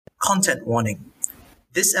Content warning.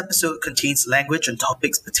 This episode contains language and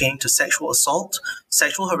topics pertaining to sexual assault,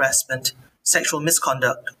 sexual harassment, sexual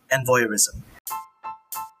misconduct, and voyeurism.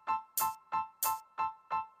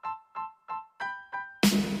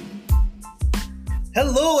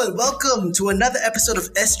 Hello and welcome to another episode of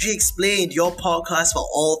SG Explained, your podcast for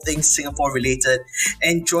all things Singapore related.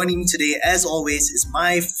 And joining me today, as always, is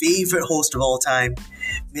my favorite host of all time,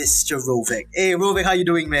 Mr. Rovik. Hey Rovik, how you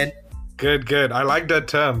doing, man? Good. I like that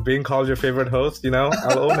term, being called your favorite host,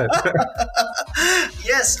 I'll own it.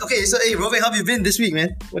 Yes, okay, so hey Rovik, how have you been this week,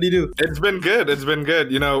 man? What do you do? It's been good.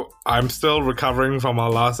 I'm still recovering from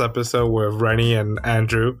our last episode with Rennie and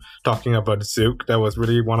Andrew talking about Zook. That was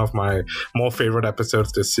really one of my more favorite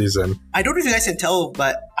episodes this season. I don't know if you guys can tell,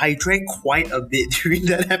 but I drank quite a bit during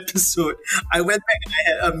that episode. I went back and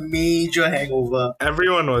I had a major hangover.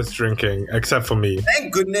 Everyone was drinking, except for me.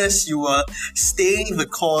 Thank goodness you were staying the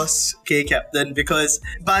course, okay, Captain, because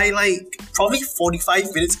by probably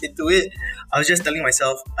 45 minutes into it, I was just telling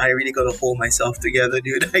myself, I really gotta hold myself together,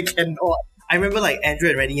 dude. I cannot. I remember Andrew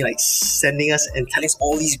and Rennie sending us and telling us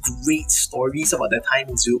all these great stories about their time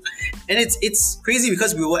in Zook. And it's crazy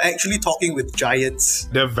because we were actually talking with giants.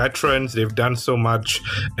 They're veterans. They've done so much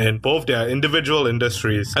in both their individual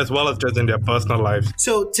industries as well as just in their personal lives.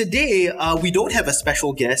 So today, we don't have a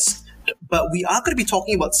special guest, but we are going to be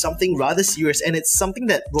talking about something rather serious, and it's something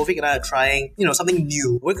that Rovik and I are trying, something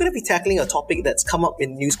new. We're going to be tackling a topic that's come up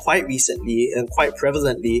in news quite recently and quite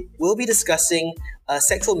prevalently. We'll be discussing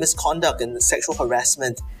sexual misconduct and sexual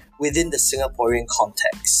harassment within the Singaporean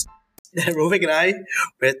context. Rovik and I,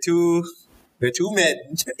 we're two men.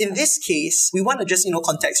 In this case, we want to just,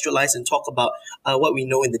 contextualize and talk about what we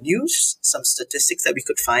know in the news, some statistics that we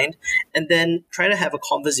could find, and then try to have a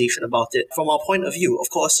conversation about it from our point of view. Of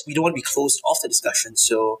course, we don't want to be closed off the discussion.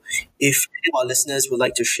 So if any of our listeners would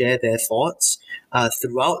like to share their thoughts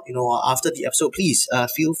throughout, after the episode, please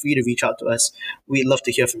feel free to reach out to us. We'd love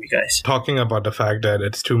to hear from you guys. Talking about the fact that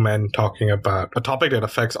it's two men talking about a topic that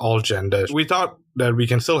affects all genders, we thought that we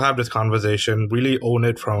can still have this conversation, really own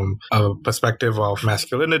it from a perspective of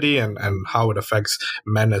masculinity and how it affects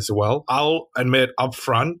men as well. I'll admit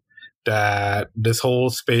upfront that this whole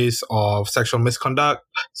space of sexual misconduct,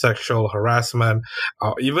 sexual harassment,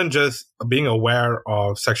 even just being aware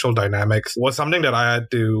of sexual dynamics was something that I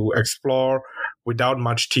had to explore without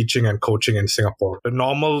much teaching and coaching in Singapore. The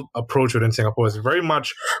normal approach within Singapore is very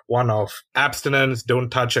much one of abstinence, don't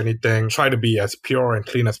touch anything, try to be as pure and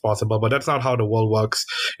clean as possible. But that's not how the world works.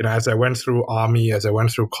 As I went through army, as I went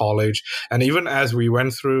through college, and even as we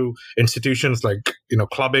went through institutions like,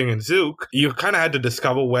 clubbing and Zook, you kind of had to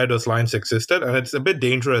discover where those lines existed. And it's a bit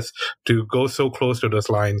dangerous to go so close to those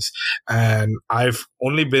lines. And I've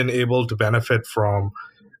only been able to benefit from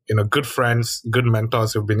good friends, good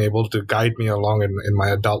mentors who've been able to guide me along in my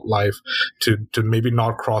adult life to maybe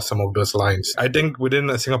not cross some of those lines. I think within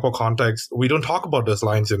a Singapore context, we don't talk about those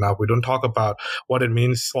lines enough. We don't talk about what it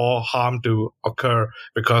means for harm to occur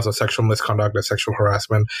because of sexual misconduct and sexual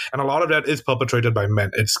harassment. And a lot of that is perpetrated by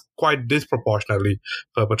men. It's quite disproportionately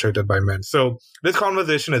perpetrated by men. So this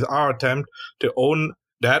conversation is our attempt to own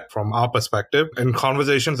that from our perspective. In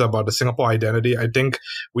conversations about the Singapore identity, I think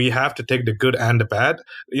we have to take the good and the bad.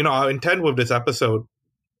 Our intent with this episode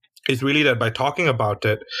is really that by talking about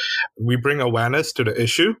it, we bring awareness to the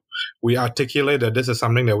issue. We articulate that this is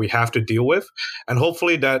something that we have to deal with. And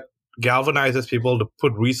hopefully that galvanizes people to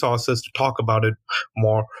put resources to talk about it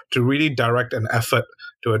more, to really direct an effort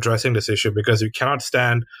to addressing this issue, because we cannot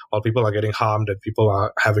stand while people are getting harmed and people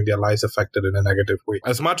are having their lives affected in a negative way.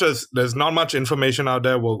 As much as there's not much information out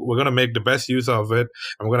there, we're going to make the best use of it,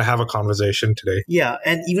 and we're going to have a conversation today. Yeah,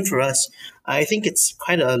 and even for us, I think it's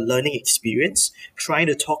kind of a learning experience trying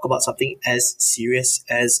to talk about something as serious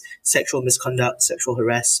as sexual misconduct, sexual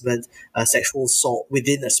harassment, sexual assault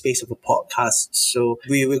within a space of a podcast. So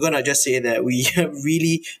we're going to just say that we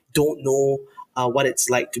really don't know what it's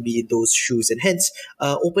like to be in those shoes, and hence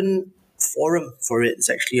open forum for it is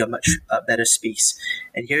actually a much better space.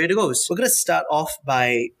 And here it goes. We're going to start off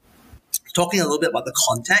by talking a little bit about the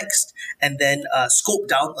context, and then scope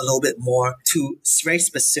down a little bit more to very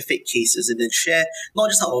specific cases, and then share not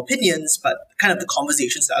just our opinions, but kind of the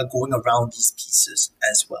conversations that are going around these pieces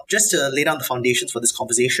as well. Just to lay down the foundations for this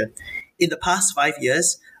conversation, in the past 5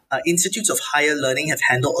 years, institutes of higher learning have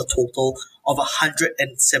handled a total of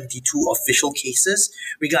 172 official cases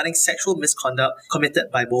regarding sexual misconduct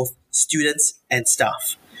committed by both students and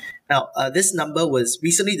staff. Now, this number was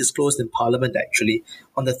recently disclosed in Parliament, actually,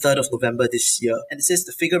 on the 3rd of November this year. And it says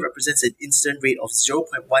the figure represents an incident rate of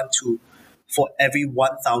 0.12 for every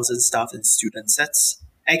 1,000 staff and students. That's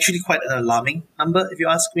actually quite an alarming number, if you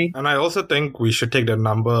ask me. And I also think we should take the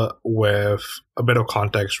number with a bit of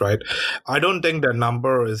context, right? I don't think that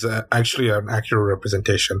number is actually an accurate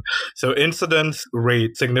representation. So incidence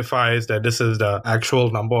rate signifies that this is the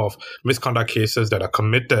actual number of misconduct cases that are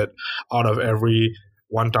committed out of every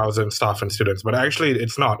 1,000 staff and students. But actually,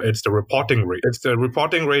 it's not. It's the reporting rate. It's the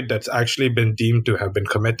reporting rate that's actually been deemed to have been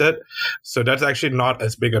committed. So that's actually not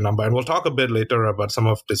as big a number. And we'll talk a bit later about some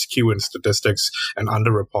of the skew in statistics and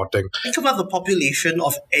underreporting. Think about the population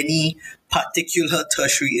of any particular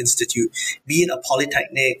tertiary institute, be it a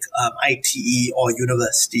polytechnic, ITE, or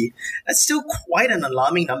university. That's still quite an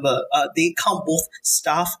alarming number. They count both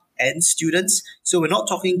staff and students. So we're not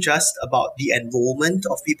talking just about the enrollment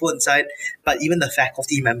of people inside, but even the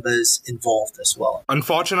faculty members involved as well.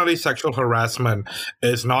 Unfortunately, sexual harassment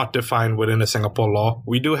is not defined within the Singapore law.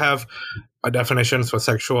 We do have definitions for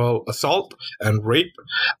sexual assault and rape,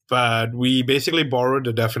 but we basically borrowed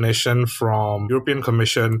the definition from European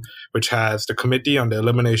Commission, which has the Committee on the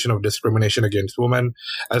Elimination of Discrimination Against Women,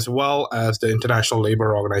 as well as the International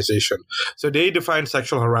Labour Organization. So they define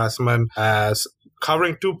sexual harassment as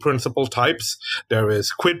covering two principal types. There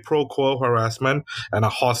is quid pro quo harassment and a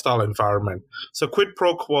hostile environment. So quid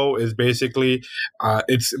pro quo is basically,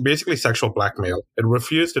 it's basically sexual blackmail. It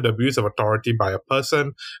refers to the abuse of authority by a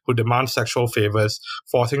person who demands sexual favors,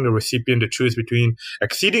 forcing the recipient to choose between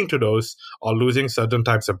acceding to those or losing certain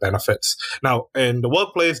types of benefits. Now, in the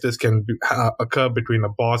workplace, this can occur between a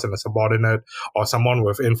boss and a subordinate, or someone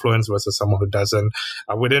with influence versus someone who doesn't.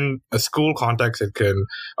 Within a school context, it can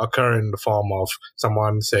occur in the form of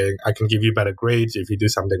someone saying, I can give you better grades if you do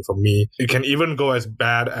something for me. It can even go as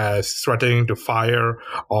bad as threatening to fire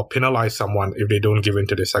or penalize someone if they don't give in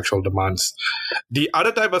to their sexual demands. The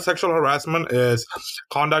other type of sexual harassment is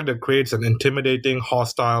conduct that creates an intimidating,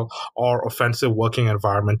 hostile, or offensive working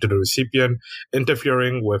environment to the recipient,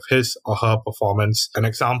 interfering with his or her performance. An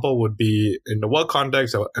example would be in the work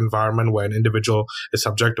context or environment where an individual is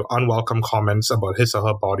subject to unwelcome comments about his or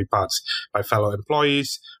her body parts by fellow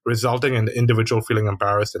employees, resulting in the individual feeling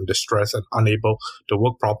embarrassed and distressed and unable to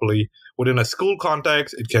work properly. Within a school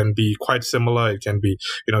context, it can be quite similar. It can be,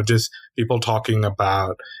 just people talking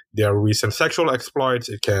about their recent sexual exploits.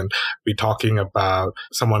 It can be talking about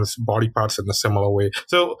someone's body parts in a similar way.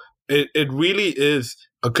 So it really is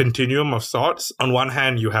a continuum of sorts. On one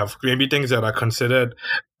hand, you have maybe things that are considered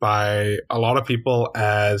by a lot of people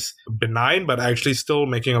as benign, but actually still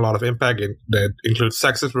making a lot of impact. That includes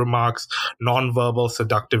sexist remarks, nonverbal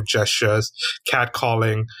seductive gestures,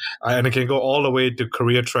 catcalling, and it can go all the way to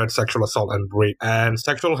career threats, sexual assault, and rape. And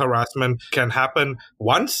sexual harassment can happen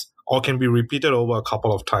once or can be repeated over a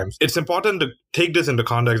couple of times. It's important to take this into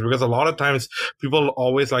context because a lot of times people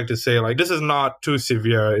always like to say, like, this is not too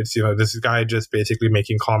severe. It's, this guy just basically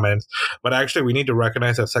making comments. But actually, we need to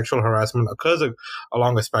recognize that sexual harassment occurs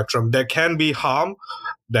along a spectrum. There can be harm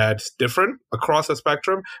that's different across the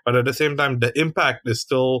spectrum, but at the same time, the impact is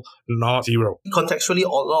still not zero. Contextually, a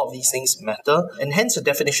lot of these things matter, and hence the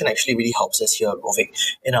definition actually really helps us here, Rovik,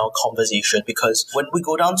 in our conversation, because when we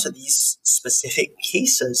go down to these specific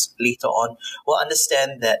cases later on, we'll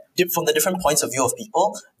understand that from the different points of view of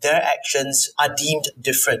people, their actions are deemed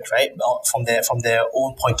different, right, from their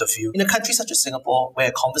own point of view. In a country such as Singapore,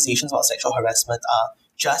 where conversations about sexual harassment are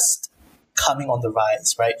just coming on the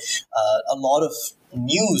rise, right, a lot of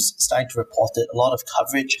news starting to report it, a lot of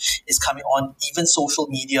coverage is coming on, even social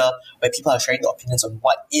media, where people are sharing their opinions on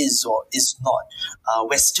what is or is not.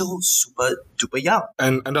 We're still super duper young.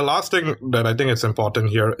 And the last thing that I think is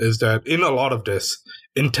important here is that in a lot of this,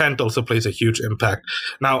 intent also plays a huge impact.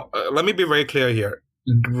 Now, let me be very clear here.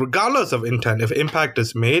 Regardless of intent, if impact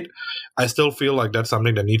is made, I still feel like that's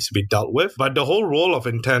something that needs to be dealt with. But the whole role of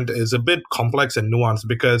intent is a bit complex and nuanced,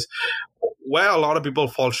 because where a lot of people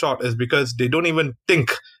fall short is because they don't even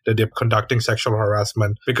think that they're conducting sexual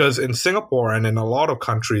harassment. Because in Singapore and in a lot of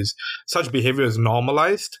countries, such behavior is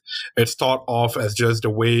normalized. It's thought of as just the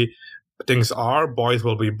way things are. Boys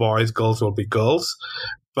will be boys, girls will be girls.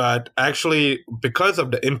 But actually, because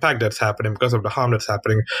of the impact that's happening, because of the harm that's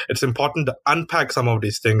happening, it's important to unpack some of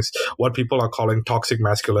these things, what people are calling toxic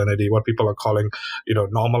masculinity, what people are calling,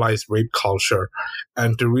 normalized rape culture,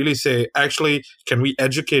 and to really say, actually, can we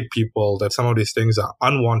educate people that some of these things are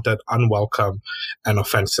unwanted, unwelcome, and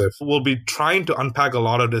offensive? We'll be trying to unpack a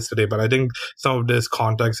lot of this today, but I think some of this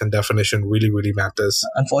context and definition really, really matters.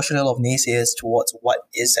 Unfortunately, a lot of naysayers towards what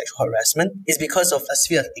is sexual harassment is because of a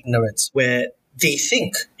sphere of ignorance, where they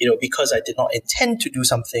think, because I did not intend to do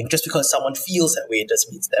something, just because someone feels that way, it doesn't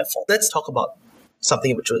mean it's their fault. Let's talk about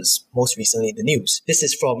something which was most recently in the news. This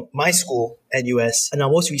is from my school, NUS, and our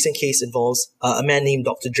most recent case involves a man named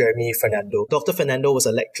Dr. Jeremy Fernando. Dr. Fernando was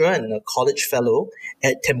a lecturer and a college fellow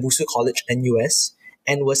at Tembusu College, NUS,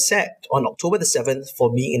 and was sacked on October the 7th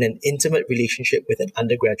for being in an intimate relationship with an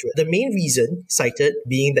undergraduate. The main reason cited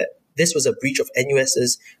being that this was a breach of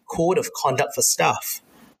NUS's Code of Conduct for Staff.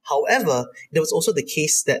 However, there was also the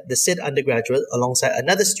case that the said undergraduate, alongside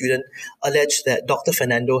another student, alleged that Dr.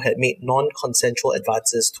 Fernando had made non-consensual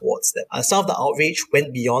advances towards them. Some of the outrage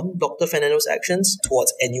went beyond Dr. Fernando's actions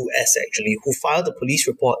towards NUS, actually, who filed a police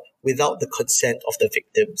report without the consent of the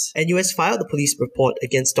victims. NUS filed the police report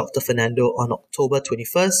against Dr. Fernando on October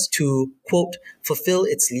 21st to, quote, fulfill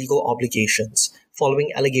its legal obligations, following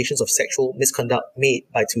allegations of sexual misconduct made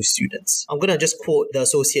by two students. I'm going to just quote the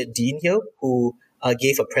Associate Dean here, who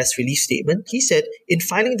gave a press release statement. He said, in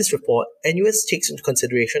filing this report, NUS takes into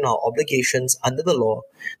consideration our obligations under the law,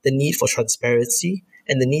 the need for transparency,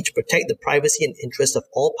 and the need to protect the privacy and interest of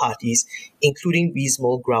all parties, including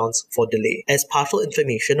reasonable grounds for delay. As partial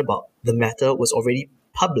information about the matter was already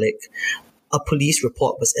public, a police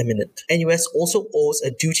report was imminent. NUS also owes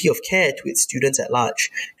a duty of care to its students at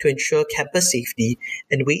large to ensure campus safety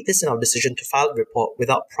and weighed this in our decision to file a report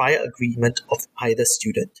without prior agreement of either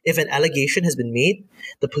student. If an allegation has been made,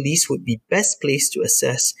 the police would be best placed to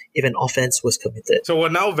assess if an offense was committed. So we're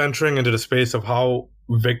now venturing into the space of how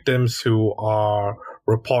victims who are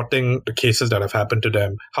reporting the cases that have happened to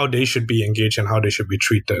them, how they should be engaged and how they should be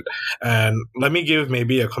treated. And let me give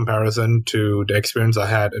maybe a comparison to the experience I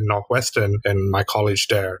had in Northwestern in my college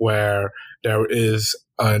there, where there is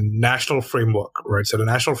a national framework, right? So the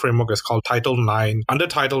national framework is called Title IX. Under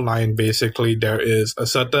Title IX, basically, there is a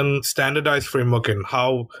certain standardized framework in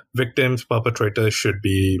how victims, perpetrators should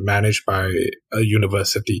be managed by a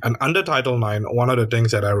university. And under Title IX, one of the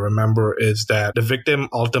things that I remember is that the victim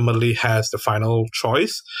ultimately has the final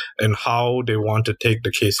choice in how they want to take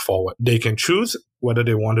the case forward. They can choose whether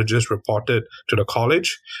they want to just report it to the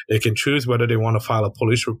college. They can choose whether they want to file a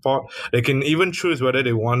police report. They can even choose whether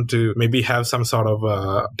they want to maybe have some sort of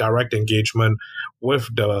direct engagement with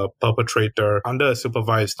the perpetrator under a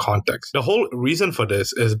supervised context. The whole reason for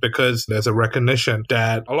this is because there's a recognition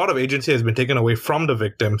that a lot of agency has been taken away from the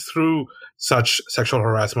victim through such sexual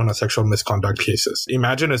harassment or sexual misconduct cases.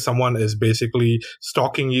 Imagine if someone is basically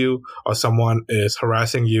stalking you or someone is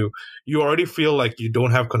harassing you, you already feel like you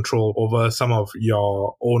don't have control over some of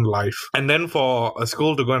your own life. And then for a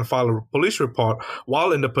school to go and file a police report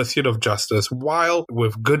while in the pursuit of justice, while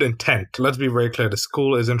with good intent, let's be very clear, the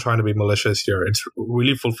school isn't trying to be malicious here. It's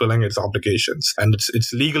really fulfilling its obligations and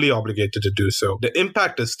it's legally obligated to do so. The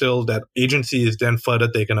impact is still that agency is then further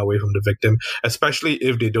taken away from the victim, especially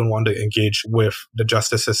if they don't want to engage with the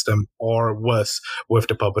justice system or worse, with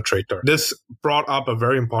the perpetrator. This brought up a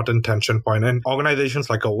very important tension point, and organizations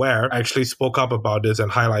like AWARE actually spoke up about this and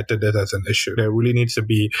highlighted it as an issue. There really needs to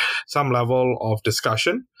be some level of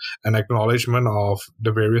discussion and acknowledgement of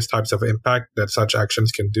the various types of impact that such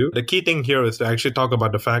actions can do. The key thing here is to actually talk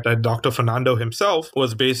about the fact that Dr. Fernando himself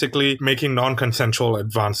was basically making non-consensual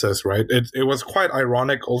advances, right? It was quite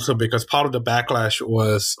ironic also because part of the backlash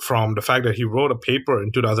was from the fact that he wrote a paper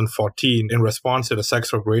in 2014 in response to the Sex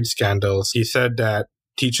for Grades scandals. He said that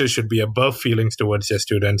teachers should be above feelings towards their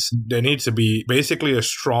students. There needs to be basically a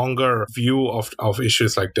stronger view of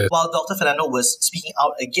issues like this. While Dr. Fernando was speaking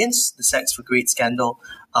out against the Sex for Grades scandal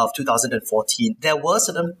of 2014, there were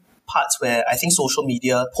certain parts where I think social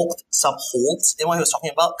media poked some holes in what he was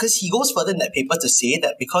talking about, because he goes further in that paper to say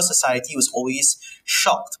that because society was always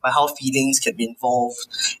shocked by how feelings can be involved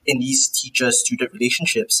in these teacher-student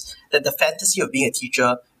relationships, that the fantasy of being a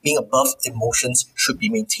teacher, being above emotions, should be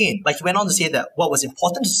maintained. But he went on to say that what was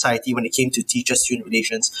important to society when it came to teacher-student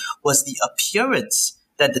relations was the appearance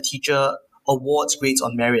that the teacher awards grades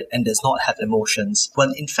on merit and does not have emotions.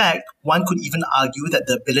 When in fact, one could even argue that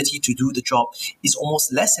the ability to do the job is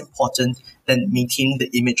almost less important than maintaining the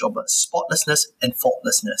image of spotlessness and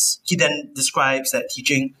faultlessness. He then describes that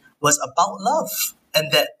teaching was about love, and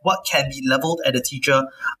that what can be leveled at a teacher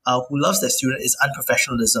who loves their student is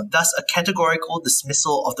unprofessionalism. Thus, a categorical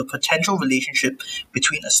dismissal of the potential relationship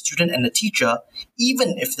between a student and a teacher,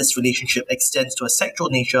 even if this relationship extends to a sexual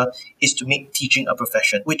nature, is to make teaching a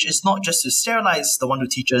profession, which is not just to sterilize the one who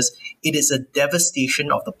teaches, it is a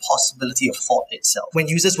devastation of the possibility of thought itself. When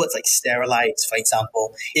uses words like sterilize, for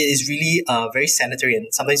example, it is really very sanitary and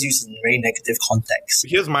sometimes used in very negative context.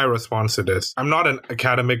 Here's my response to this. I'm not an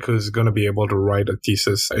academic who's going to be able to write a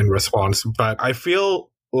thesis in response, but I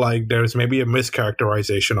feel like there's maybe a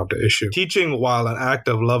mischaracterization of the issue. Teaching, while an act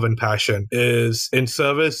of love and passion, is in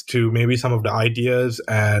service to maybe some of the ideas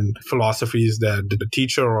and philosophies that the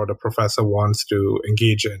teacher or the professor wants to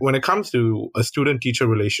engage in. When it comes to a student-teacher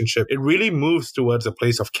relationship, it really moves towards a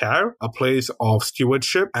place of care, a place of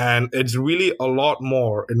stewardship, and it's really a lot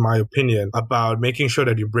more, in my opinion, about making sure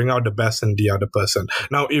that you bring out the best in the other person.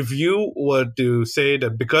 Now, if you were to say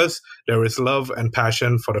that because there is love and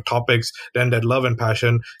passion for the topics, then that love and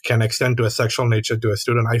passion can extend to a sexual nature to a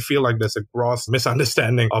student, I feel like there's a gross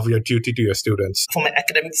misunderstanding of your duty to your students. From an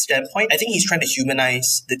academic standpoint, I think he's trying to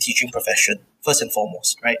humanize the teaching profession, first and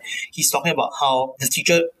foremost, right? He's talking about how the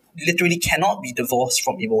teacher literally cannot be divorced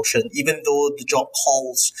from emotion, even though the job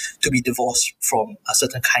calls to be divorced from a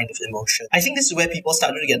certain kind of emotion. I think this is where people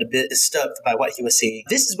started to get a bit disturbed by what he was saying.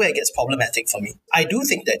 This is where it gets problematic for me. I do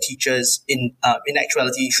think that teachers in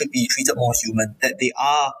actuality should be treated more human, that they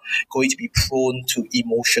are going to be prone to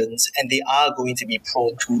emotions and they are going to be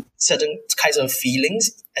prone to certain kinds of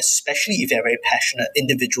feelings, especially if they're very passionate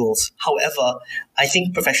individuals. However, I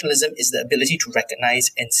think professionalism is the ability to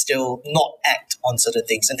recognize and still not act on certain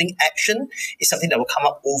things. I think action is something that will come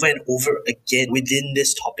up over and over again within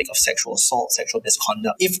this topic of sexual assault, sexual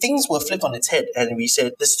misconduct. If things were flipped on its head and we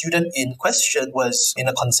said the student in question was in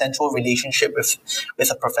a consensual relationship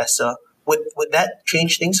with a professor, would that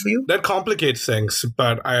change things for you? That complicates things,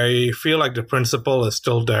 but I feel like the principle is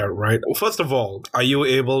still there, right? First of all, are you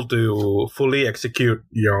able to fully execute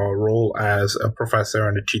your role as a professor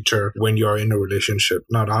and a teacher when you're in a relationship?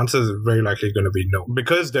 Now, the answer is very likely going to be no.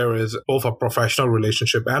 Because there is both a professional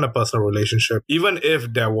relationship and a personal relationship, even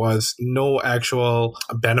if there was no actual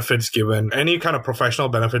benefits given, any kind of professional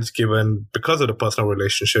benefits given because of the personal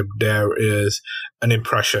relationship, there is an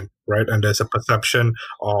impression, right? And there's a perception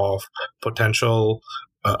of potential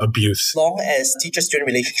abuse. As long as teacher-student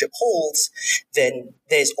relationship holds, then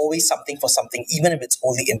there's always something for something, even if it's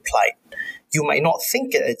only implied. You might not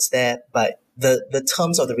think it's there, but the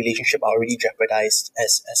terms of the relationship are already jeopardized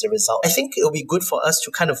as a result. I think it'll be good for us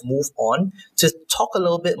to kind of move on to talk a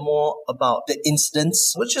little bit more about the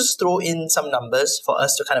incidents. We'll just throw in some numbers for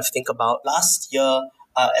us to kind of think about. Last year,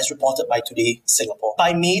 as reported by Today Singapore,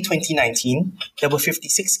 by May 2019, there were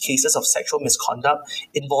 56 cases of sexual misconduct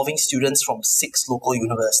involving students from 6 local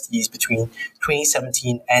universities between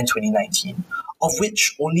 2017 and 2019, of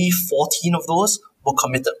which only 14 of those were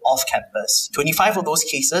committed off campus. 25 of those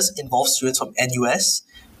cases involved students from NUS,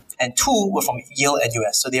 and 2 were from Yale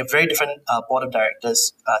NUS. So they have very different board of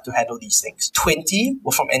directors to handle these things. 20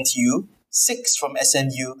 were from NTU, 6 from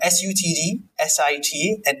SMU, SUTD,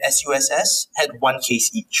 SIT, and SUSS had 1 case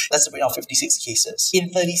each. That's a breakdown of 56 cases.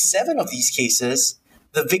 In 37 of these cases,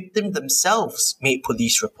 the victim themselves made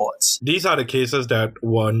police reports. These are the cases that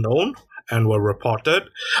were known and were reported,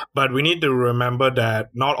 but we need to remember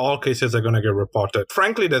that not all cases are going to get reported.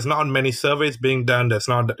 Frankly, there's not many surveys being done. There's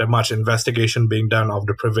not that much investigation being done of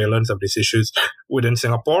the prevalence of these issues within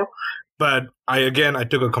Singapore. But I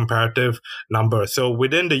took a comparative number. So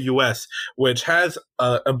within the US, which has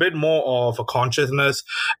a bit more of a consciousness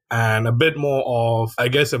and a bit more of, I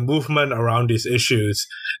guess, a movement around these issues,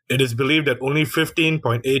 it is believed that only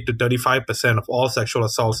 15.8 to 35% of all sexual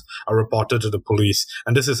assaults are reported to the police.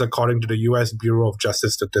 And this is according to the US Bureau of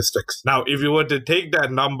Justice Statistics. Now, if you were to take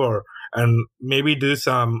that number and maybe do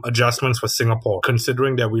some adjustments for Singapore,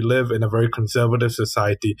 considering that we live in a very conservative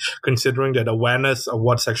society, considering that awareness of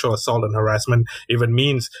what sexual assault and harassment even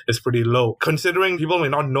means is pretty low, considering people may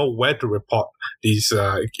not know where to report these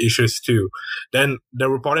issues to, then the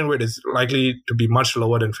reporting rate is likely to be much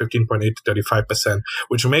lower than 15.8 to 35%,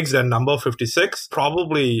 which makes that number 56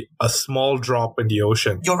 probably a small drop in the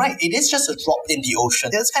ocean. You're right. It is just a drop in the ocean.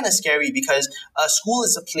 That's kind of scary because school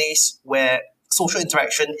is a place where social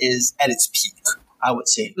interaction is at its peak, I would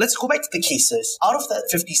say. Let's go back to the cases. Out of that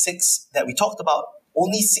 56 that we talked about,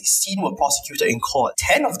 only 16 were prosecuted in court.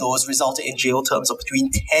 10 of those resulted in jail terms of between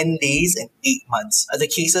 10 days and 8 months. The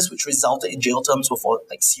cases which resulted in jail terms were for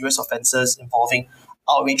serious offences involving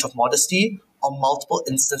outrage of modesty or multiple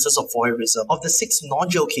instances of voyeurism. Of the 6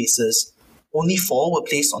 non-jail cases, only 4 were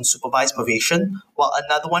placed on supervised probation, while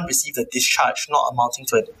another one received a discharge not amounting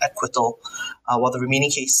to an acquittal, while the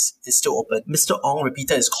remaining case is still open. Mr. Ong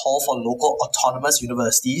repeated his call for local autonomous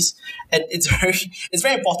universities, and it's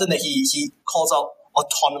very important that he calls out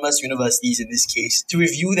autonomous universities in this case to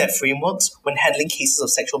review their frameworks when handling cases of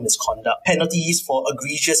sexual misconduct. Penalties for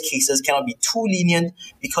egregious cases cannot be too lenient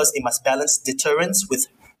because they must balance deterrence with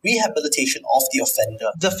rehabilitation of the offender.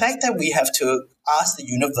 The fact that we have to ask the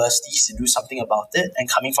universities to do something about it, and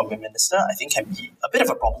coming from a minister, I think can be a bit of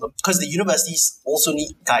a problem because the universities also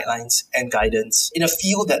need guidelines and guidance in a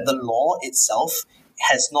field that the law itself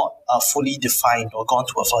has not fully defined or gone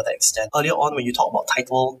to a further extent. Earlier on, when you talk about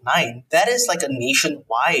Title IX, that is like a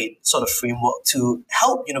nationwide sort of framework to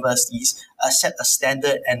help universities set a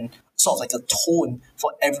standard and sort of like a tone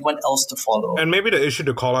for everyone else to follow. And maybe the issue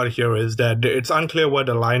to call out here is that it's unclear where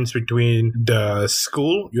the lines between the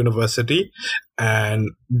school, university, and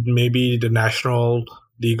maybe the national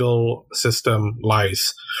legal system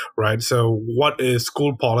lies, right? So what is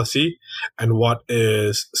school policy and what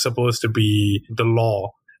is supposed to be the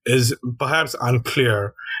law is perhaps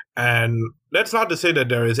unclear. And that's not to say that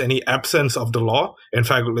there is any absence of the law. In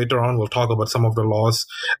fact, later on, we'll talk about some of the laws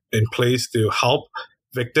in place to help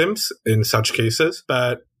victims in such cases.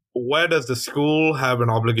 But where does the school have an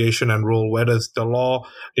obligation and role? Where does the law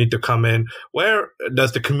need to come in? Where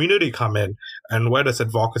does the community come in? And where does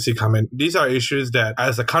advocacy come in? These are issues that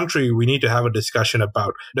as a country, we need to have a discussion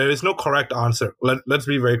about. There is no correct answer. Let's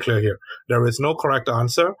be very clear here. There is no correct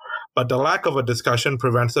answer, but the lack of a discussion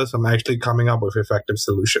prevents us from actually coming up with effective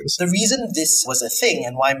solutions. The reason this was a thing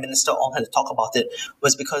and why Minister Ong had to talk about it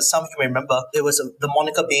was because some of you may remember there was the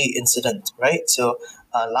Monica Bay incident, right? So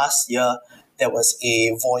last year, there was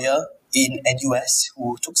a voyeur in NUS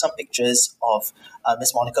who took some pictures of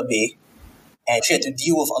Miss Monica Bay, and she had to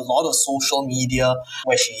deal with a lot of social media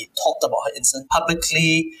where she talked about her incident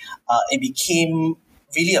publicly. It became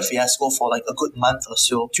really a fiasco for like a good month or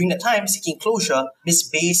so. During that time, seeking closure, Miss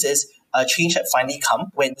Bay says change had finally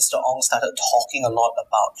come when Mr. Ong started talking a lot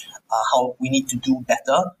about how we need to do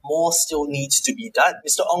better. More still needs to be done.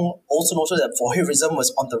 Mr. Ong also noted that voyeurism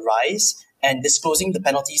was on the rise, and disclosing the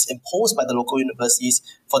penalties imposed by the local universities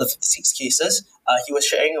for the 56 cases. He was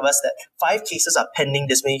sharing with us that 5 cases are pending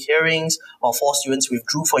disciplinary hearings, while 4 students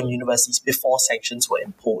withdrew from universities before sanctions were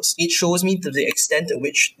imposed. It shows me to the extent to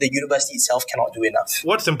which the university itself cannot do enough.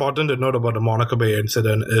 What's important to note about the Monica Bay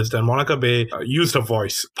incident is that Monica Bay used her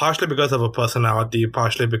voice, partially because of her personality,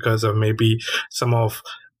 partially because of maybe some of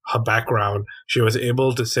her background. She was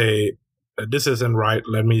able to say, this isn't right,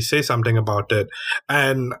 let me say something about it.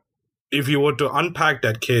 And if you were to unpack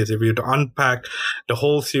that case, if you were to unpack the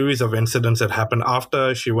whole series of incidents that happened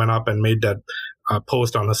after she went up and made that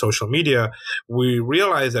post on her social media, we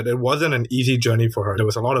realized that it wasn't an easy journey for her. There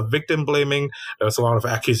was a lot of victim blaming. There was a lot of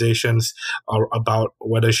accusations about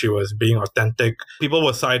whether she was being authentic. People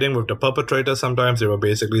were siding with the perpetrator sometimes. They were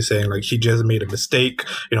basically saying, like, he just made a mistake.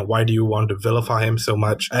 Why do you want to vilify him so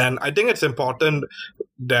much? And I think it's important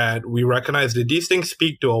that we recognize that these things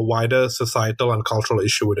speak to a wider societal and cultural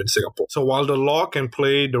issue within Singapore. So while the law can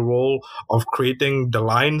play the role of creating the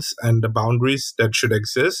lines and the boundaries that should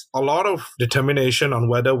exist, a lot of determination on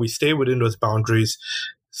whether we stay within those boundaries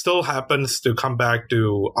still happens to come back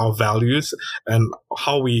to our values and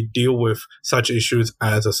how we deal with such issues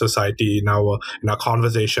as a society in our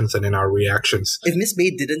conversations and in our reactions. If Ms.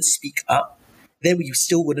 Bay didn't speak up, then we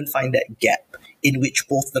still wouldn't find that gap in which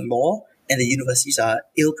both the law and the universities are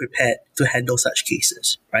ill-prepared to handle such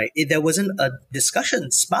cases, right? If there wasn't a discussion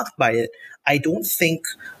sparked by it, I don't think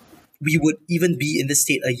we would even be in this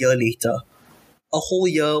state a year later. A whole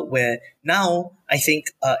year where now I think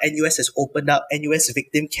NUS has opened up NUS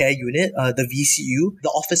Victim Care Unit, the VCU. The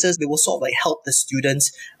officers, they will sort of like help the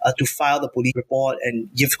students to file the police report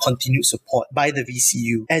and give continued support by the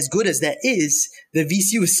VCU. As good as that is, the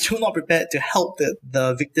VCU is still not prepared to help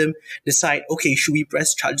the victim decide, okay, should we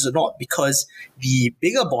press charges or not? Because the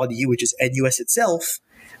bigger body, which is NUS itself,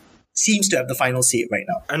 seems to have the final say right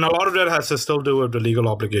now. And a lot of that has to still do with the legal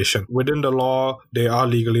obligation. Within the law, they are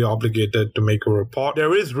legally obligated to make a report.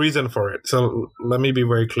 There is reason for it. So let me be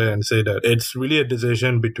very clear and say that it's really a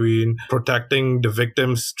decision between protecting the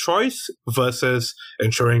victim's choice versus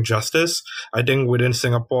ensuring justice. I think within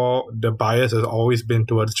Singapore, the bias has always been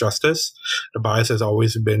towards justice. The bias has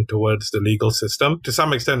always been towards the legal system. To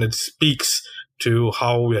some extent, it speaks to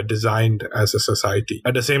how we are designed as a society.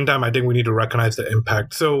 At the same time, I think we need to recognize the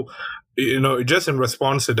impact. So, just in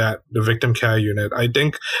response to that, the Victim Care Unit, I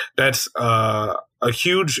think that's a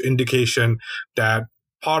huge indication that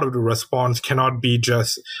part of the response cannot be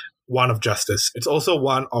just one of justice. It's also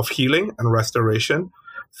one of healing and restoration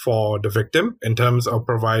for the victim in terms of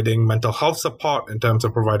providing mental health support, in terms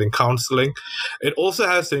of providing counseling. It also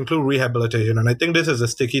has to include rehabilitation. And I think this is a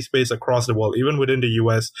sticky space across the world. Even within the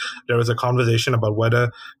US, there is a conversation about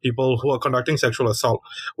whether people who are conducting sexual assault,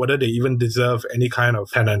 whether they even deserve any kind of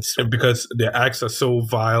penance because their acts are so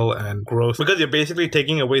vile and gross. Because you're basically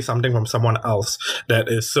taking away something from someone else that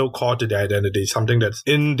is so core to their identity, something that's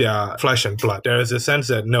in their flesh and blood. There is a sense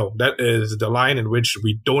that, no, that is the line in which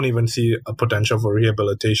we don't even see a potential for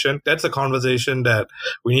rehabilitation. rehabilitation. That's a conversation that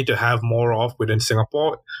we need to have more of within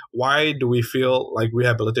Singapore. Why do we feel like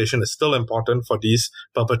rehabilitation is still important for these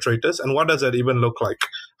perpetrators? And what does that even look like?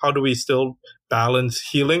 How do we still balance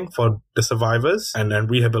healing for the survivors and then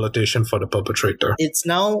rehabilitation for the perpetrator? It's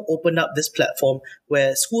now opened up this platform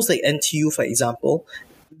where schools like NTU, for example,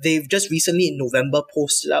 they've just recently in November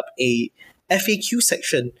posted up a FAQ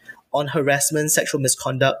section on harassment, sexual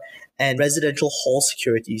misconduct, and residential hall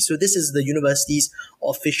security. So this is the university's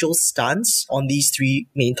official stance on these three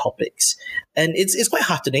main topics. And it's quite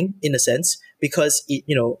heartening in a sense because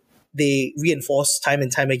they reinforce time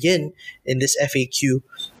and time again in this FAQ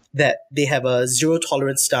that they have a zero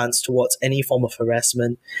tolerance stance towards any form of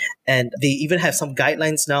harassment. And they even have some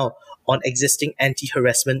guidelines now on existing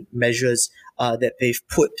anti-harassment measures that they've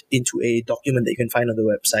put into a document that you can find on the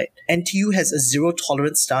website. NTU has a zero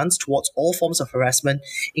tolerance stance towards all forms of harassment,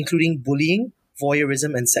 including bullying,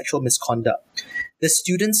 voyeurism, and sexual misconduct. The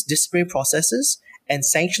students' disciplinary processes and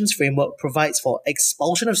sanctions framework provides for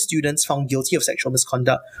expulsion of students found guilty of sexual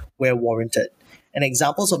misconduct where warranted. And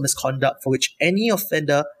examples of misconduct for which any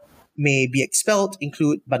offender may be expelled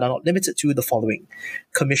include, but are not limited to, the following: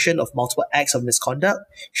 commission of multiple acts of misconduct,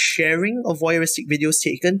 sharing of voyeuristic videos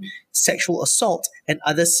taken, sexual assault, and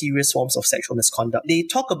other serious forms of sexual misconduct. They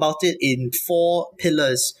talk about it in 4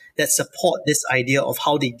 pillars that support this idea of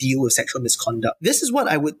how they deal with sexual misconduct. This is what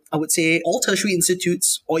I would say all tertiary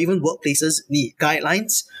institutes or even workplaces need: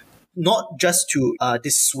 guidelines, not just to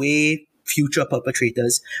dissuade future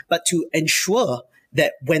perpetrators, but to ensure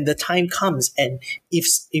that when the time comes and if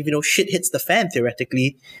shit hits the fan,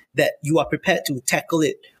 theoretically, that you are prepared to tackle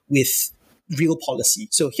it with real policy.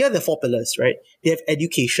 So here are the 4 pillars, right? They have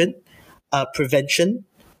education, prevention,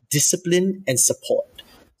 discipline, and support.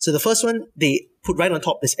 So the first one, they put right on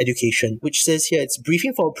top is education, which says here it's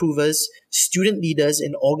briefing for approvers, student leaders,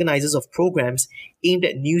 and organizers of programs aimed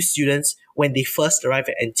at new students when they first arrive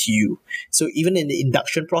at NTU. So even in the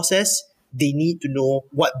induction process, they need to know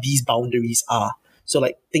what these boundaries are. So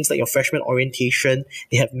like things like your freshman orientation,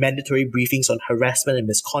 they have mandatory briefings on harassment and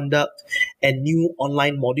misconduct, and new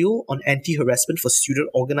online module on anti-harassment for student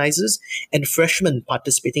organizers and freshmen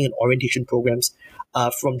participating in orientation programs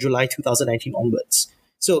from July 2019 onwards.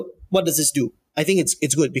 So what does this do? I think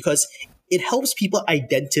it's good because it helps people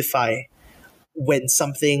identify when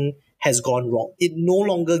something has gone wrong. It no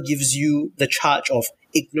longer gives you the charge of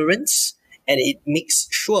ignorance, and it makes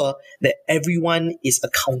sure that everyone is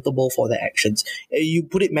accountable for their actions. You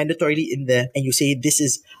put it mandatorily in there and you say, this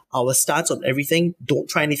is our stance on everything. Don't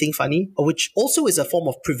try anything funny, which also is a form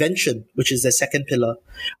of prevention, which is the second pillar,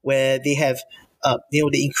 where they have they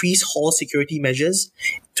increase hall security measures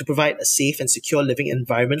to provide a safe and secure living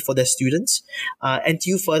environment for their students.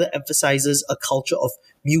 NTU further emphasizes a culture of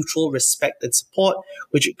mutual respect and support,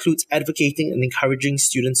 which includes advocating and encouraging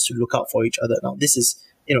students to look out for each other. Now, this is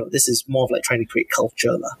more of like trying to create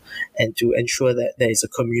culture and to ensure that there is a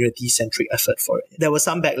community-centric effort for it. There was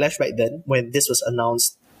some backlash right then when this was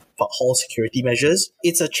announced for hall security measures.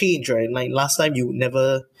 It's a change, right? Like last time, you would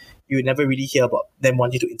never really hear about them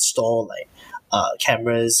wanting to install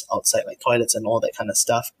cameras outside like toilets and all that kind of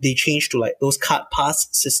stuff. They changed to like those card pass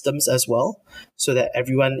systems as well, so that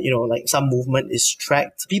everyone, like some movement is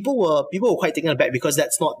tracked. People were quite taken aback because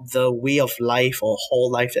that's not the way of life or hall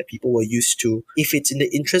life that people were used to. If it's in the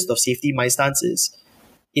interest of safety, my stance is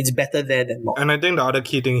it's better there than not. And I think the other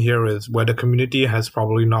key thing here is where the community has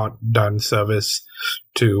probably not done service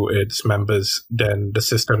to its members, then the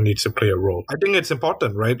system needs to play a role. I think it's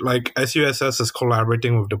important, right? Like SUSS is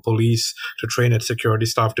collaborating with the police to train its security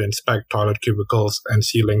staff to inspect toilet cubicles and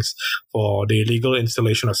ceilings for the illegal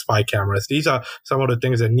installation of spy cameras. These are some of the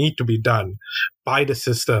things that need to be done by the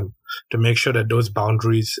system to make sure that those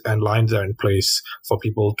boundaries and lines are in place for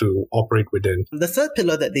people to operate within. The third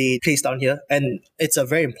pillar that they place down here, and it's a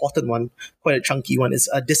very important one, quite a chunky one, is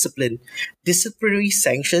discipline. Disciplinary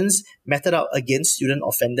sanctions meted out against student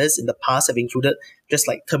offenders in the past have included just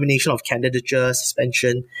like termination of candidature,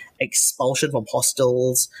 suspension, expulsion from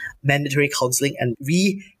hostels, mandatory counseling, and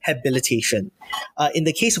rehabilitation. In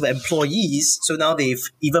the case of employees, so now they've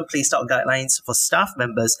even placed out guidelines for staff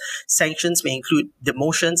members. Sanctions may include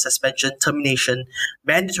demotion, suspension, termination,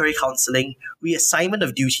 mandatory counseling, reassignment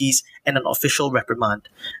of duties, and an official reprimand.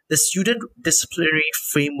 The student disciplinary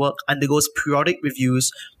framework undergoes periodic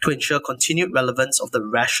reviews to ensure continued relevance of the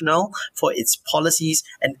rationale for its policies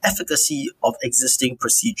and efficacy of existing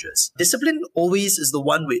procedures. Discipline always is the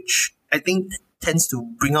one which I think tends to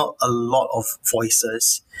bring out a lot of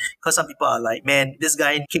voices. Because some people are like, man, this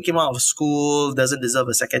guy kicked him out of school, doesn't deserve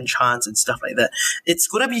a second chance and stuff like that. It's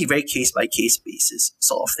going to be very case by case basis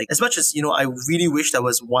sort of thing. As much as, I really wish there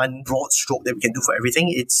was one broad stroke that we can do for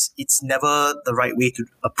everything, it's never the right way to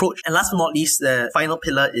approach. And last but not least, the final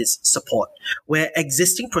pillar is support, where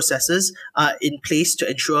existing processes are in place to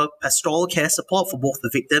ensure pastoral care support for both the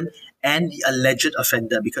victim and the alleged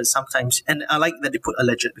offender, because sometimes, and I like that they put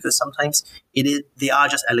alleged, because sometimes they are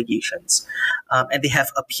just allegations. And they have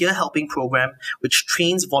a peer helping program which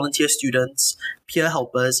trains volunteer students, peer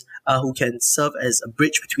helpers, who can serve as a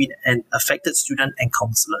bridge between an affected student and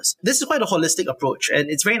counselors. This is quite a holistic approach, and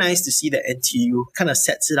it's very nice to see that NTU kind of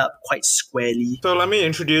sets it up quite squarely. So let me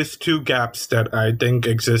introduce two gaps that I think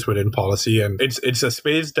exist within policy, and it's a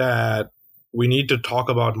space that we need to talk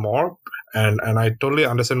about more. And I totally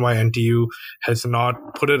understand why NTU has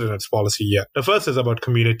not put it in its policy yet. The first is about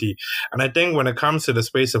community. And I think when it comes to the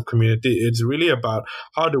space of community, it's really about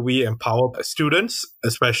how do we empower students,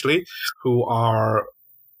 especially who are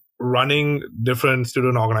running different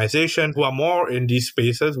student organizations, who are more in these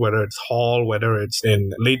spaces, whether it's hall, whether it's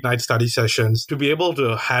in late night study sessions, to be able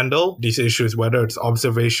to handle these issues, whether it's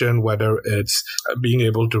observation, whether it's being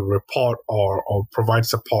able to report or provide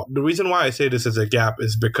support. The reason why I say this is a gap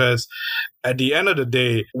is because at the end of the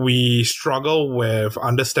day, we struggle with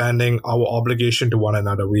understanding our obligation to one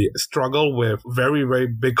another. We struggle with very, very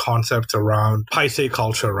big concepts around paise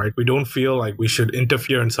culture, right? We don't feel like we should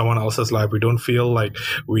interfere in someone else's life. We don't feel like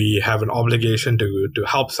we have an obligation to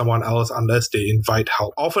help someone else unless they invite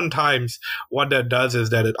help. Oftentimes, what that does is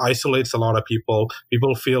that it isolates a lot of people.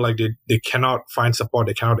 People feel like they cannot find support,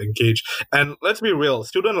 they cannot engage. And let's be real,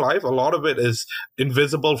 student life, a lot of it is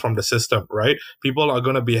invisible from the system, right? People are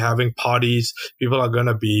going to be having parties. People are going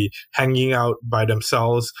to be hanging out by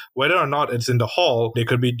themselves. Whether or not it's in the hall, they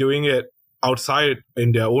could be doing it outside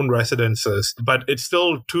in their own residences. But it's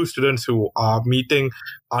still two students who are meeting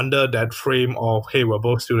under that frame of, hey, we're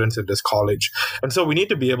both students in this college. And so we need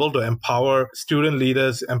to be able to empower student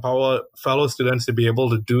leaders, empower fellow students to be able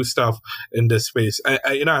to do stuff in this space.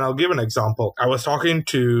 And I'll give an example. I was talking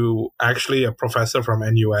to actually a professor from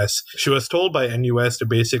NUS. She was told by NUS to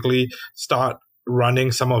basically start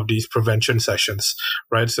running some of these prevention sessions,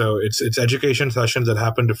 right? So it's education sessions that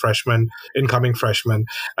happen to incoming freshmen.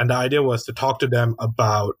 And the idea was to talk to them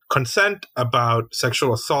about consent, about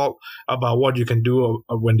sexual assault, about what you can do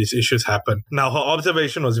when these issues happen. Now, her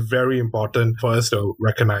observation was very important for us to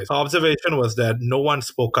recognize. Her observation was that no one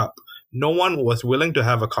spoke up. No one was willing to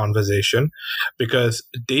have a conversation because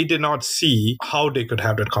they did not see how they could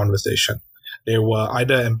have that conversation. They were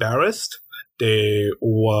either embarrassed, they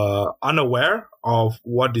were unaware of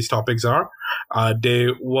what these topics are. They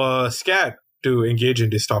were scared to engage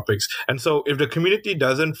in these topics. And so if the community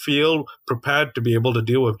doesn't feel prepared to be able to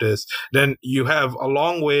deal with this, then you have a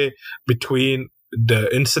long way between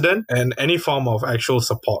the incident and any form of actual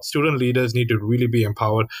support. Student leaders need to really be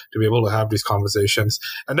empowered to be able to have these conversations.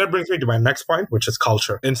 And that brings me to my next point, which is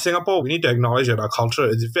culture. In Singapore, we need to acknowledge that our culture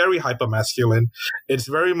is very hyper-masculine. It's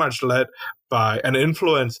very much led by and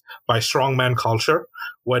influenced by strongman culture,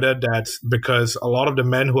 whether that's because a lot of the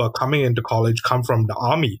men who are coming into college come from the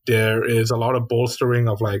army. There is a lot of bolstering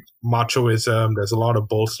of like machoism. There's a lot of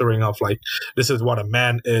bolstering of like, this is what a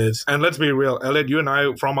man is. And let's be real, Elliot, you and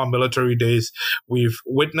I, from our military days, we've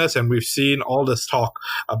witnessed and we've seen all this talk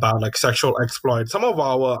about like sexual exploit. Some of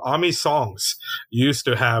our army songs used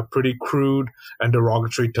to have pretty crude and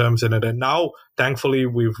derogatory terms in it. And now, thankfully,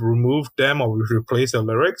 we've removed them or we've replaced the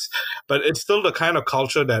lyrics, but it's still the kind of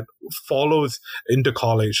culture that follows into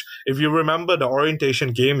college. If you remember, the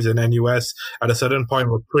orientation games in NUS at a certain point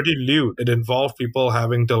were pretty lewd. It involved people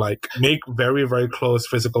having to like make very, very close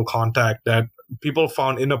physical contact that people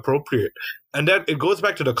found inappropriate. And that it goes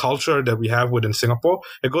back to the culture that we have within Singapore.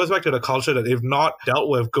 It goes back to the culture that, if not dealt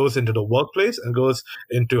with, goes into the workplace and goes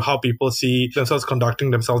into how people see themselves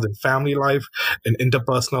conducting themselves in family life, in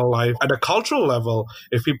interpersonal life. At a cultural level,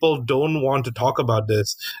 if people don't want to talk about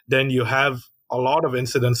this, then you have a lot of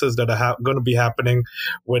incidences that are going to be happening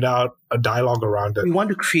without a dialogue around it. We want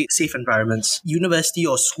to create safe environments. University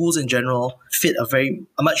or schools in general fit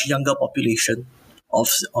a much younger population of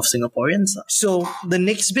Singaporeans. So the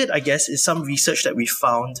next bit, I guess, is some research that we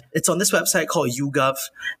found. It's on this website called YouGov,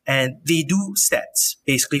 and they do stats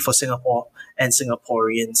basically for Singapore and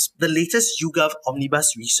Singaporeans. The latest YouGov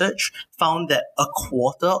Omnibus research found that a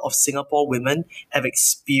quarter of Singapore women have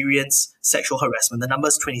experienced sexual harassment. The number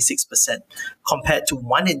is 26%, compared to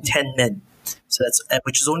 1 in 10 men. So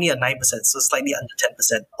which is only a 9%, so slightly under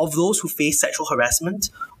 10%. Of those who face sexual harassment,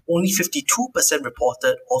 only 52%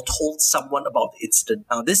 reported or told someone about the incident.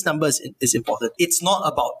 Now, this number is important. It's not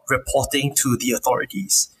about reporting to the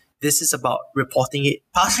authorities. This is about reporting it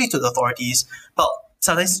partially to the authorities, but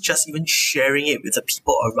sometimes just even sharing it with the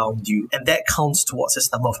people around you. And that counts towards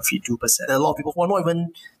this number of 52%. There are a lot of people who are not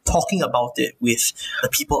even talking about it with the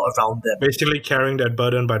people around them. Basically carrying that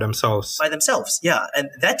burden by themselves. By themselves, yeah. And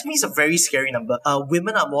that to me is a very scary number.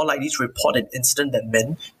 Women are more likely to report an incident than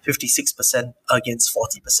men, 56% against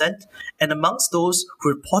 40%. And amongst those who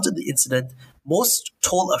reported the incident, most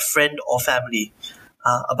told a friend or family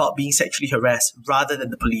about being sexually harassed rather than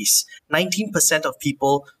the police. 19% of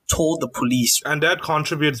people told the police. And that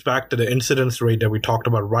contributes back to the incidence rate that we talked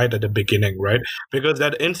about right at the beginning, right? Because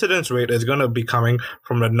that incidence rate is going to be coming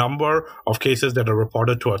from the number of cases that are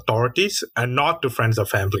reported to authorities and not to friends or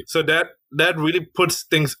family. So that really puts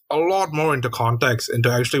things a lot more into context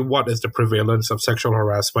into actually what is the prevalence of sexual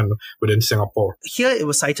harassment within Singapore. Here it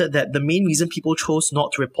was cited that the main reason people chose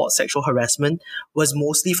not to report sexual harassment was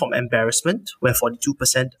mostly from embarrassment, where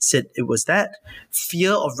 42% said it was that.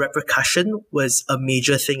 Fear of repercussion was a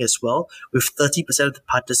major thing as well, with 30% of the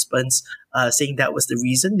participants saying that was the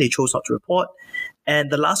reason they chose not to report.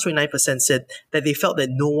 And the last 29% said that they felt that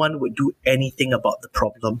no one would do anything about the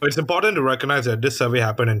problem. It's important to recognize that this survey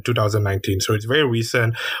happened in 2019. So it's very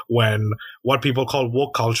recent when what people call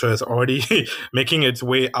woke culture is already making its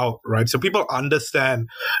way out, right? So people understand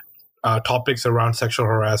topics around sexual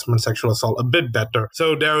harassment, sexual assault a bit better.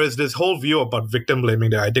 So there is this whole view about victim blaming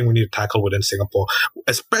that I think we need to tackle within Singapore.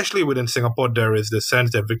 Especially within Singapore, there is this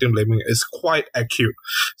sense that victim blaming is quite acute.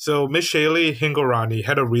 So Ms. Shaylee Hingorani,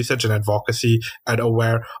 head of research and advocacy at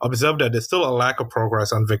AWARE, observed that there's still a lack of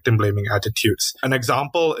progress on victim blaming attitudes. An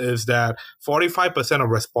example is that 45% of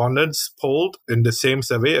respondents polled in the same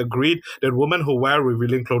survey agreed that women who wear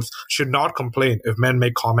revealing clothes should not complain if men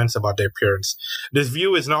make comments about their appearance. This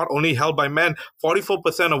view is not only held by men.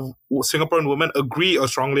 44% of Singaporean women agree or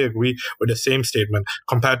strongly agree with the same statement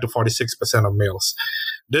compared to 46% of males.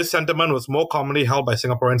 This sentiment was more commonly held by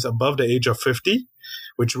Singaporeans above the age of 50,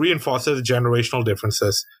 which reinforces generational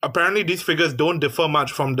differences. Apparently, these figures don't differ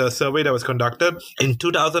much from the survey that was conducted in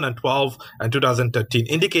 2012 and 2013,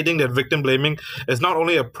 indicating that victim blaming is not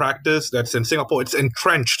only a practice that's in Singapore, it's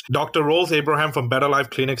entrenched. Dr. Rolls Abraham from Better Life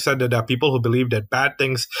Clinic said that there are people who believe that bad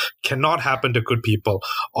things cannot happen to good people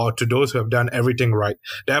or to those who have done everything right.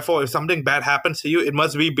 Therefore, if something bad happens to you, it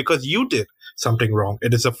must be because you did something wrong.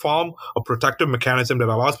 It is a form of protective mechanism that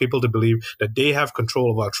allows people to believe that they have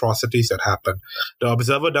control over atrocities that happen. The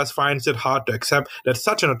observer thus finds it hard to accept that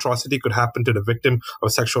such an atrocity could happen to the victim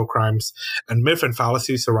of sexual crimes, and myth and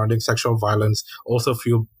fallacies surrounding sexual violence also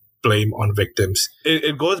fuel blame on victims.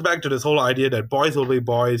 It goes back to this whole idea that boys will be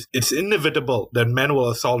boys. It's inevitable that men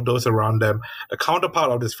will assault those around them. The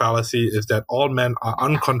counterpart of this fallacy is that all men are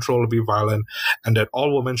uncontrollably violent and that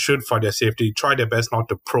all women should, for their safety, try their best not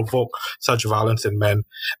to provoke such violence in men.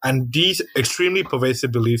 And these extremely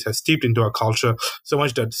pervasive beliefs have steeped into our culture so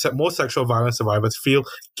much that most sexual violence survivors feel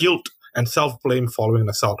guilt and self-blame following an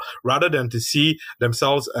assault. Rather than to see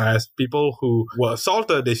themselves as people who were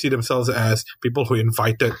assaulted, they see themselves as people who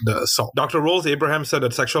invited the assault. Dr. Rolls Abraham said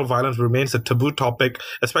that sexual violence remains a taboo topic,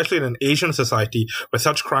 especially in an Asian society where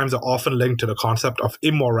such crimes are often linked to the concept of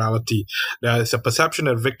immorality. There is a perception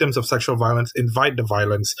that victims of sexual violence invite the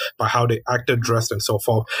violence by how they acted, dressed, and so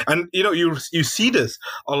forth. And, you see this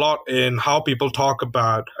a lot in how people talk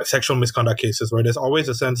about sexual misconduct cases, where there's always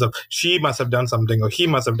a sense of she must have done something or he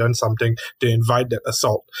must have done something to invite that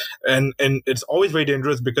assault. And it's always very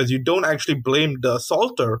dangerous because you don't actually blame the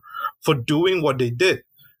assaulter for doing what they did,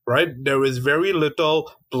 right? There is very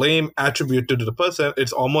little blame attributed to the person.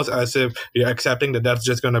 It's almost as if you're accepting that that's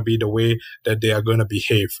just going to be the way that they are going to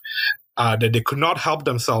behave. That they could not help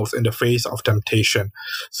themselves in the face of temptation.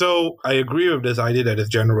 So I agree with this idea that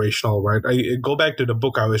it's generational, right? I go back to the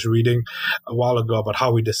book I was reading a while ago about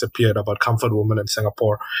how we disappeared, about comfort women in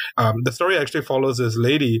Singapore. The story actually follows this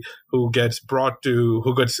lady who gets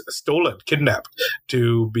stolen, kidnapped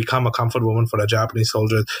to become a comfort woman for the Japanese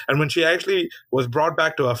soldiers. And when she actually was brought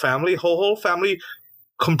back to her family, her whole family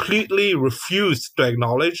completely refused to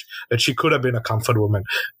acknowledge that she could have been a comfort woman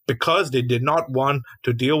because they did not want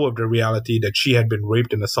to deal with the reality that she had been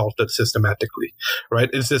raped and assaulted systematically, right?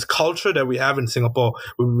 It's this culture that we have in Singapore.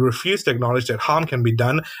 We refuse to acknowledge that harm can be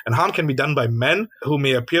done, and harm can be done by men who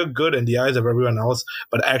may appear good in the eyes of everyone else,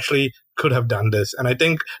 but actually could have done this. And I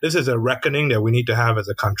think this is a reckoning that we need to have as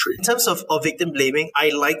a country. In terms of victim blaming, I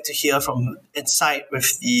like to hear from inside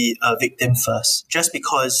with the victim first, just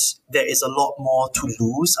because there is a lot more to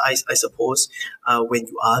lose, I suppose, when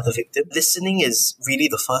you are the victim. Listening is really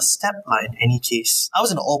the first step in any case. I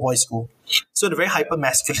was in an all-boys school. So the very hyper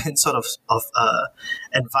masculine sort of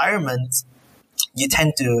environment, you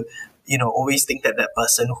tend to, always think that that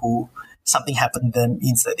person who something happened to them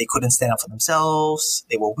means that they couldn't stand up for themselves,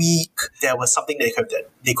 they were weak, there was something that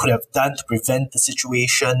they could have done to prevent the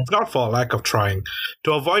situation. Not for a lack of trying.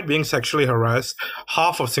 To avoid being sexually harassed,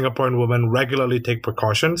 half of Singaporean women regularly take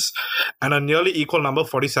precautions, and a nearly equal number,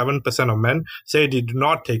 47% of men, say they do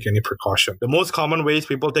not take any precaution. The most common ways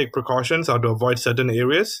people take precautions are to avoid certain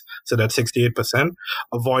areas, so that's 68%,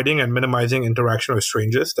 avoiding and minimizing interaction with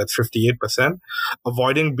strangers, that's 58%,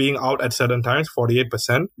 avoiding being out at certain times,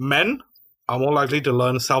 48%. Men are more likely to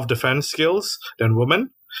learn self-defense skills than women,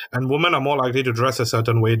 and women are more likely to dress a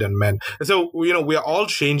certain way than men. And so, we are all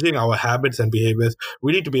changing our habits and behaviors.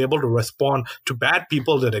 We need to be able to respond to bad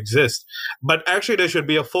people that exist. But actually, there should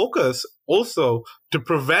be a focus also to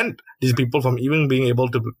prevent these people from even being able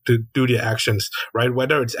to do their actions, right?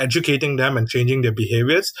 Whether it's educating them and changing their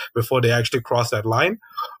behaviors before they actually cross that line,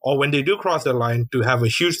 or when they do cross that line, to have a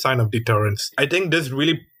huge sign of deterrence. I think this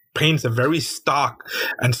really paints a very stark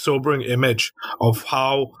and sobering image of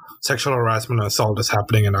how sexual harassment and assault is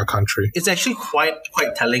happening in our country. It's actually quite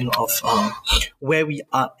telling of where we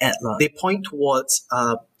are at. They point towards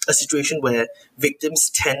a situation where victims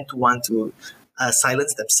tend to want to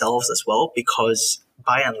silence themselves as well, because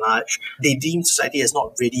by and large, they deem society as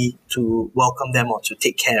not ready to welcome them or to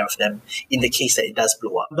take care of them in the case that it does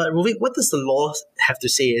blow up. But Rovik, what does the law have to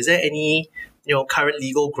say? Is there any current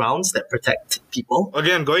legal grounds that protect people?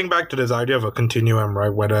 Again, going back to this idea of a continuum,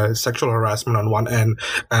 right, whether sexual harassment on one end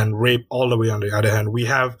and rape all the way on the other hand, we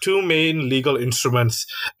have two main legal instruments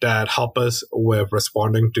that help us with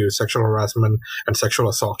responding to sexual harassment and sexual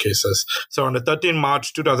assault cases. So on the 13th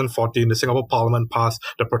March 2014, the Singapore Parliament passed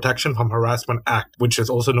the Protection from Harassment Act, which is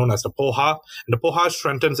also known as the POHA. And the POHA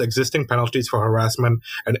strengthens existing penalties for harassment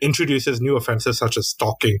and introduces new offenses such as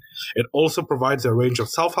stalking. It also provides a range of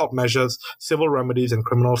self-help measures, civil remedies, and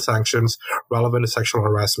criminal sanctions relevant to sexual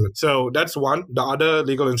harassment. So that's one. The other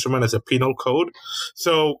legal instrument is a penal code.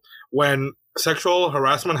 So when sexual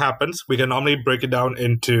harassment happens, we can normally break it down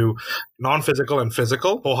into non-physical and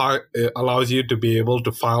physical. POHA allows you to be able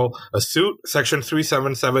to file a suit. Section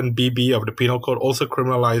 377BB of the Penal Code also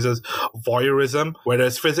criminalizes voyeurism. Where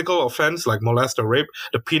there's physical offense like molest or rape,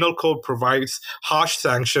 the Penal Code provides harsh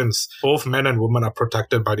sanctions. Both men and women are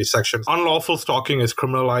protected by these sections. Unlawful stalking is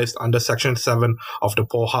criminalized under Section 7 of the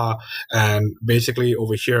POHA, and basically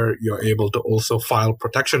over here you're able to also file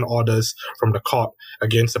protection orders from the court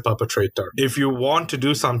against the perpetrator. If you want to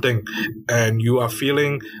do something and you are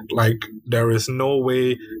feeling like there is no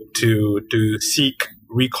way to seek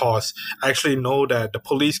recourse, actually know that the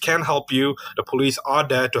police can help you. The police are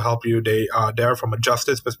there to help you. They are there from a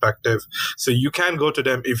justice perspective. So you can go to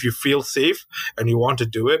them if you feel safe and you want to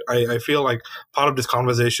do it. I feel like part of this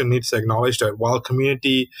conversation needs to acknowledge that while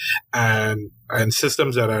community and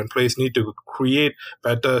systems that are in place need to create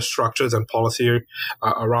better structures and policy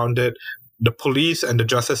around it, the police and the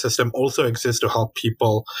justice system also exist to help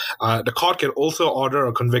people. The court can also order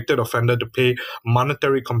a convicted offender to pay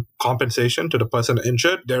monetary compensation to the person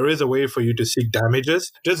injured. There is a way for you to seek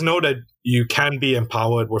damages. Just know that you can be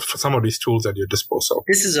empowered with some of these tools at your disposal.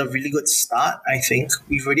 This is a really good start, I think.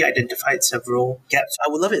 We've already identified several gaps. I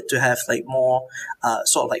would love it to have more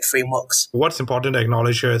sort of frameworks. What's important to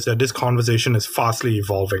acknowledge here is that this conversation is fastly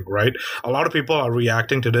evolving, right? A lot of people are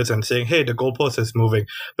reacting to this and saying, hey, the goalpost is moving.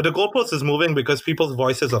 But the goalpost is moving because people's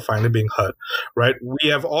voices are finally being heard, right? We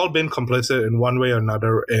have all been complicit in one way or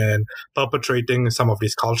another in perpetrating some of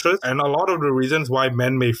these cultures. And a lot of the reasons why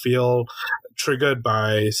men may feel triggered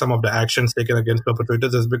by some of the actions taken against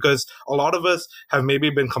perpetrators is because a lot of us have maybe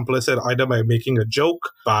been complicit either by making a joke,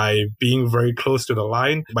 by being very close to the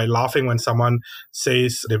line, by laughing when someone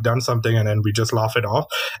says they've done something and then we just laugh it off.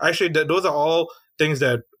 Actually, those are all things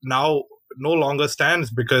that now no longer stands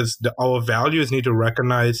because our values need to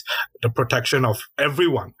recognize the protection of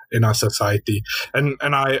everyone in our society. And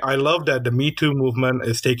I love that the Me Too movement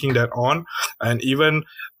is taking that on. And even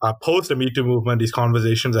post the Me Too movement, these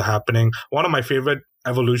conversations are happening. One of my favorite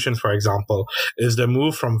evolutions, for example, is the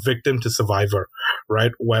move from victim to survivor,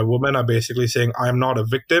 right? Where women are basically saying, I'm not a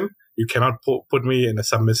victim. You cannot put me in a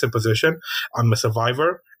submissive position. I'm a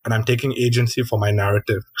survivor. And I'm taking agency for my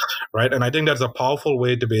narrative, right? And I think that's a powerful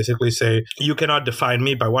way to basically say, you cannot define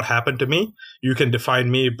me by what happened to me. You can define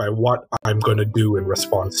me by what I'm going to do in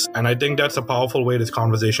response. And I think that's a powerful way this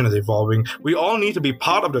conversation is evolving. We all need to be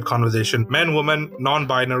part of the conversation. Men, women,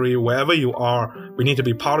 non-binary, wherever you are, we need to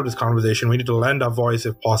be part of this conversation. We need to lend our voice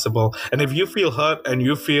if possible. And if you feel hurt and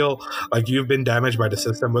you feel like you've been damaged by the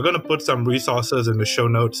system, we're going to put some resources in the show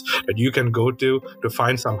notes that you can go to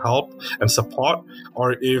find some help and support.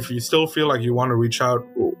 Or if you still feel like you want to reach out,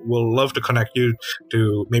 we'll love to connect you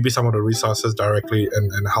to maybe some of the resources directly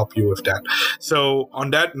and help you with that. So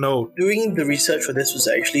on that note, doing the research for this was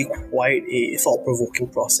actually quite a thought-provoking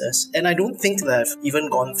process. And I don't think that I've even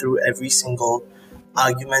gone through every single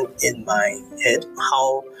argument in my head,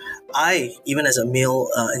 how I, even as a male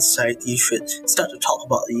in society, should start to talk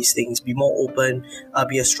about these things, be more open,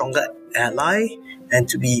 be a stronger ally, and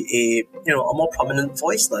to be a more prominent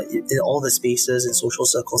voice like in all the spaces and social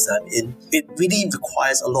circles that I'm in. It really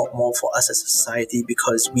requires a lot more for us as a society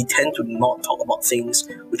because we tend to not talk about things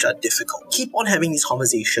which are difficult. Keep on having these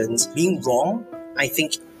conversations. Being wrong, I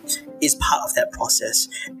think, is part of that process.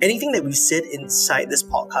 Anything that we said inside this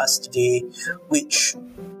podcast today, which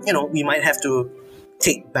we might have to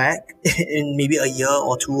take back in maybe a year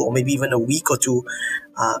or two, or maybe even a week or two,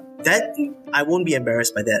 that I won't be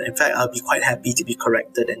embarrassed by that. In fact, I'll be quite happy to be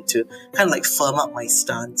corrected and to kind of like firm up my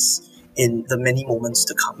stance in the many moments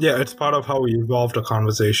to come. Yeah, it's part of how we evolve the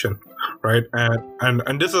conversation, right?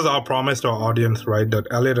 And this is our promise to our audience, right? That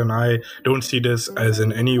Elliot and I don't see this as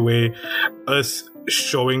in any way us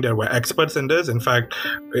showing that we're experts in this. In fact,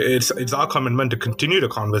 it's our commitment to continue the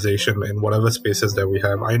conversation in whatever spaces that we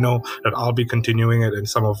have. I know that I'll be continuing it in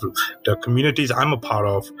some of the communities I'm a part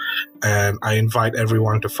of, and I invite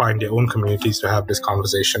everyone to find their own communities to have this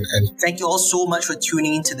conversation. And thank you all so much for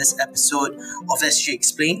tuning into this episode of SG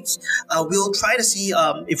Explains. We'll try to see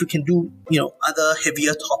if we can do other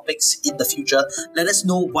heavier topics in the future. Let us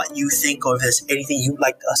know what you think, or if there's anything you'd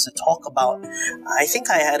like us to talk about. I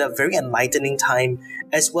think I had a very enlightening time,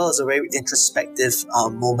 as well as a very introspective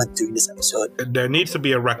moment during this episode. There needs to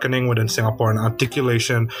be a reckoning within Singapore, an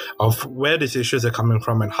articulation of where these issues are coming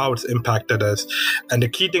from and how it's impacted us. And the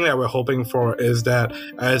key thing that we're hoping for is that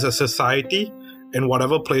as a society, in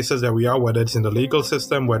whatever places that we are, whether it's in the legal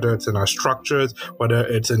system, whether it's in our structures, whether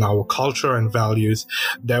it's in our culture and values,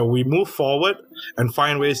 that we move forward and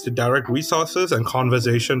find ways to direct resources and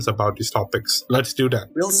conversations about these topics. Let's do that.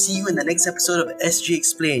 We'll see you in the next episode of SG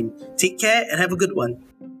Explain. Take care and have a good one.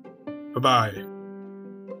 Bye-bye.